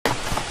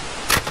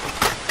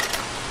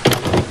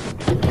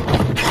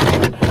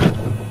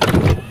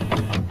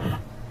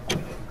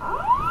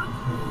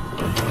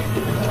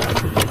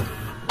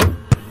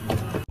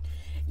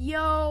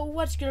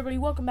good, everybody?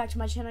 Welcome back to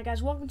my channel,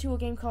 guys. Welcome to a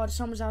game called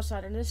Someone's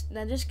Outside. And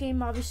this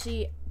game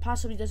obviously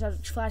possibly does have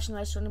flashing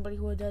lights, so anybody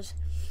who does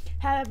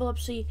have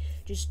epilepsy,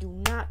 just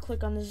do not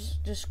click on this.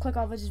 Just click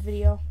off this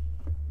video.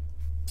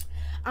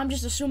 I'm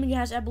just assuming it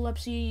has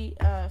epilepsy,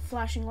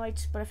 flashing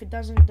lights, but if it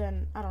doesn't,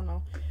 then I don't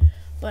know.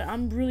 But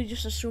I'm really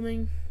just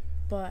assuming.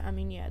 But I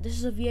mean, yeah, this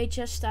is a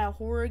VHS style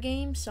horror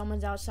game.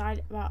 Someone's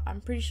Outside. Well, I'm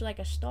pretty sure like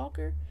a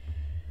stalker.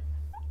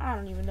 I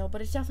don't even know,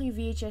 but it's definitely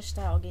a VHS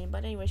style game.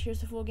 But anyways,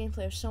 here's the full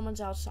gameplay of Someone's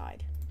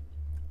Outside,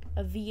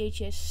 a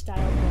VHS style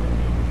horror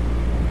game.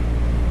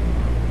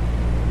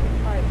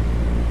 Alright,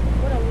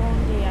 what a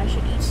long day. I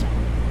should eat some.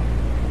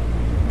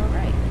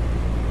 Alright.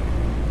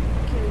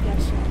 Okay, we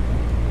got some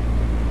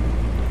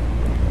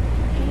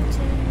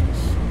paintings.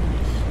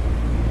 Nice.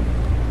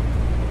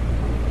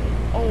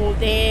 Oh,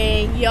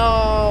 dang.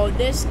 Yo,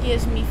 this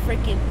gives me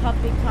freaking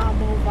puppet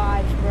combo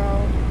vibes,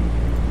 bro.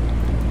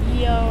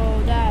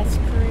 Yo, that's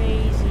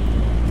crazy.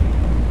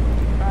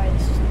 Alright,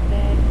 this is the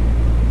bed.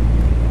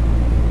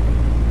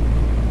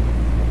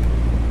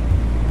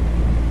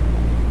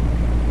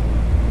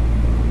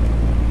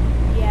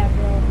 Yeah,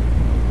 bro.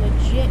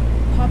 Legit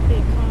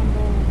puppet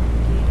combo.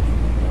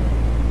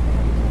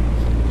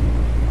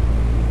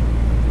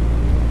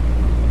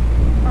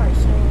 Alright,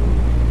 so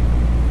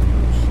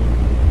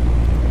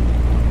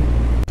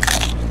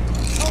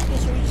okay,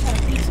 so we just had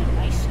a pizza.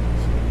 Nice.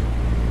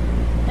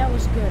 That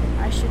was good.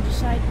 I should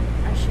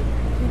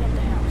clean up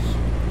the house.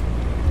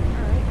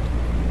 Alright.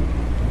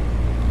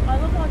 I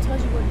love how it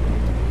tells you what you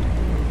need to do.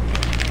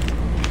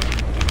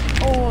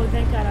 Oh,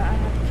 thank God I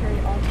have to carry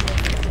it onto the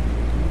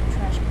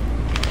trash can.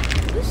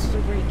 This is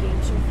a great game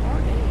so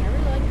far. Dang, I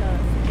really like the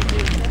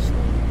freaking VHS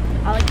thing.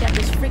 I like that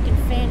this freaking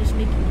fan is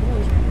making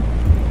noise right now.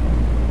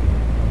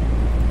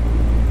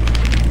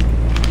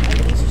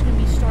 Everything's just gonna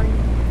be starting.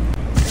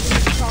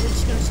 Everything's probably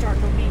just gonna start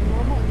being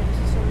normal, and then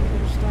it's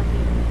gonna start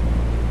being.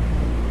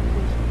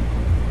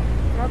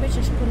 Garbage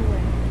just put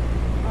away.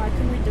 Oh, I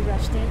couldn't read the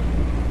rest, damn it.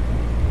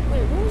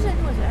 Wait, what was that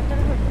noise? I thought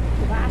I heard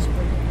glass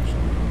breaking or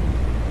something.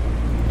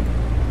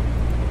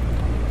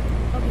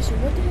 Okay, so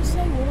what did it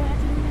say? What do I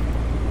have to do now?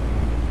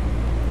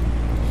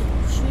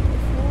 Sweep the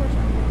floors? I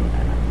don't know what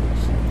that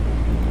say.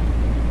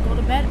 Go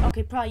to bed?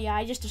 Okay, probably, yeah,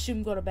 I just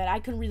assumed go to bed. I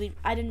couldn't really,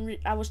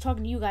 I was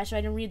talking to you guys, so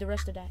I didn't read the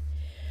rest of that.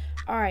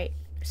 Alright,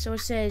 so it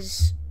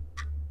says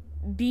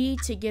B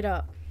to get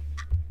up.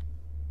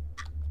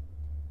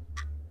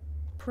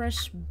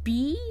 Press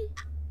B,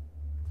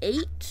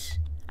 8.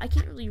 I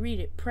can't really read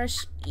it.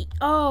 Press E.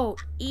 Oh,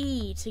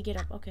 E to get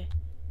up. Okay.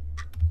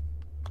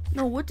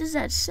 No, what does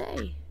that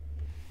say?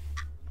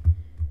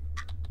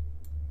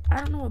 I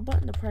don't know what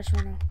button to press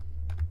right now.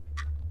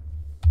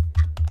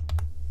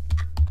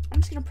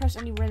 I'm just gonna press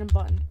any random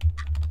button.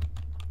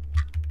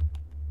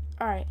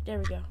 Alright, there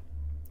we go.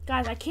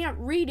 Guys, I can't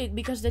read it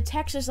because the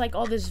text is like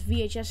all this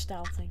VHS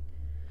style thing.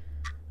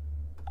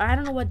 I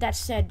don't know what that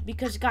said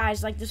because,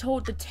 guys, like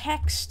the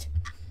text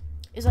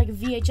is like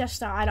VHS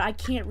style. I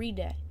can't read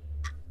that.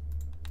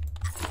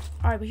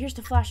 Alright, but here's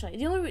the flashlight.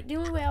 The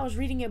only way I was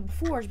reading it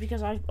before is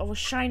because I was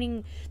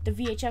shining the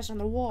VHS on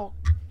the wall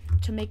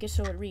to make it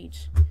so it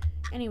reads.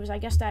 Anyways, I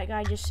guess that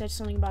guy just said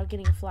something about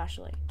getting a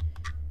flashlight.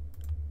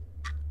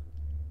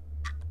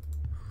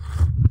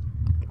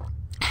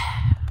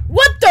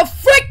 What the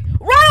frick?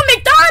 Ronald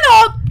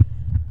McDonald!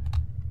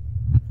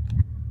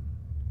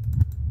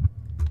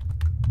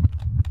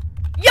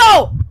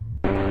 Yo!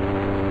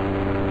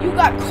 You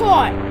got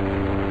caught.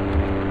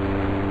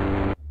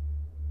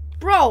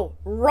 Bro,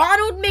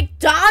 Ronald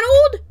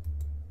McDonald?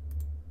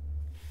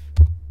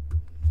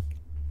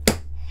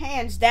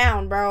 Hands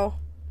down, bro.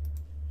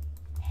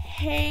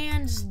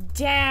 Hands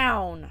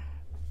down.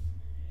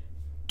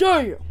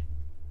 Damn.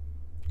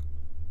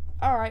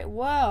 Alright,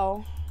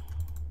 well.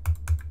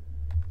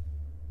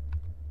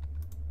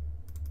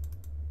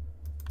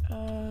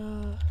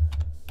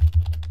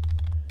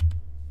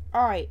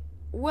 Alright.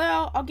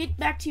 Well, I'll get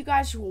back to you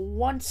guys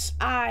once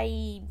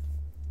I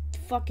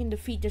fucking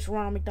defeat this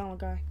Ronald McDonald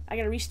guy. I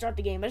gotta restart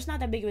the game, but it's not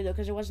that big of a deal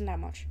because it wasn't that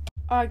much.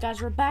 Alright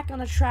guys, we're back on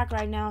the track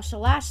right now. So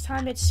last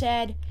time it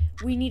said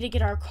we need to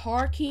get our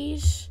car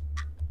keys.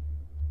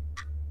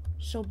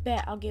 So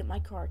bet I'll get my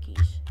car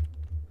keys.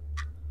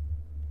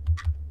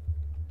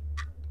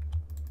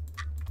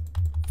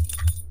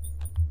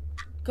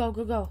 Go,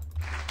 go, go.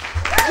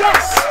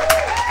 Yes!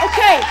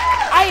 Okay,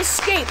 I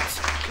escaped.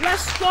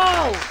 Let's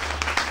go.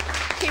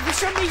 Okay, for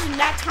some reason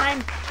that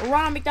time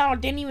Ronald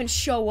McDonald didn't even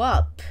show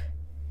up.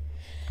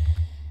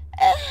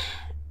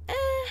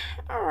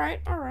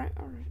 Alright.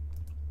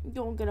 I'm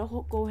gonna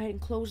go ahead and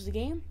close the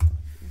game.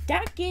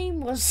 That game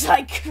was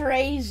like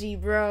crazy,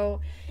 bro.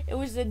 It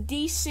was a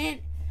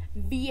decent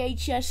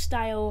VHS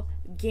style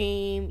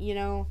game, you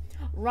know.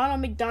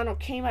 Ronald McDonald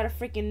came out of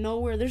freaking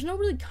nowhere. There's no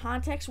really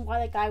context why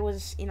that guy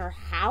was in our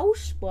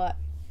house, but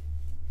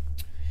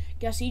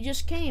guess he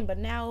just came. But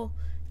now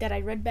that I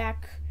read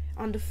back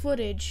on the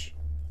footage,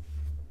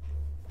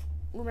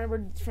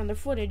 remembered from the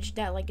footage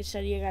that, like I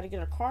said, you gotta get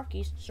our car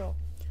keys, so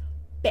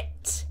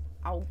bet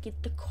I'll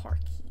get the car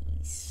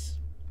keys.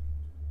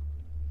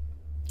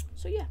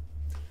 So yeah,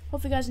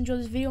 Hope you guys enjoyed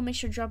this video. Make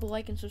sure to drop a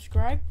like and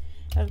subscribe.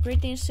 Have a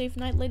great day and safe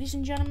night, ladies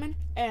and gentlemen.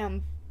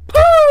 And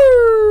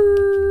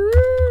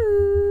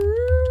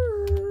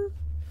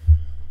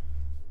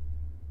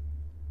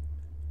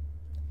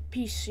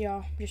peace,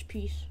 y'all. Just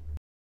peace.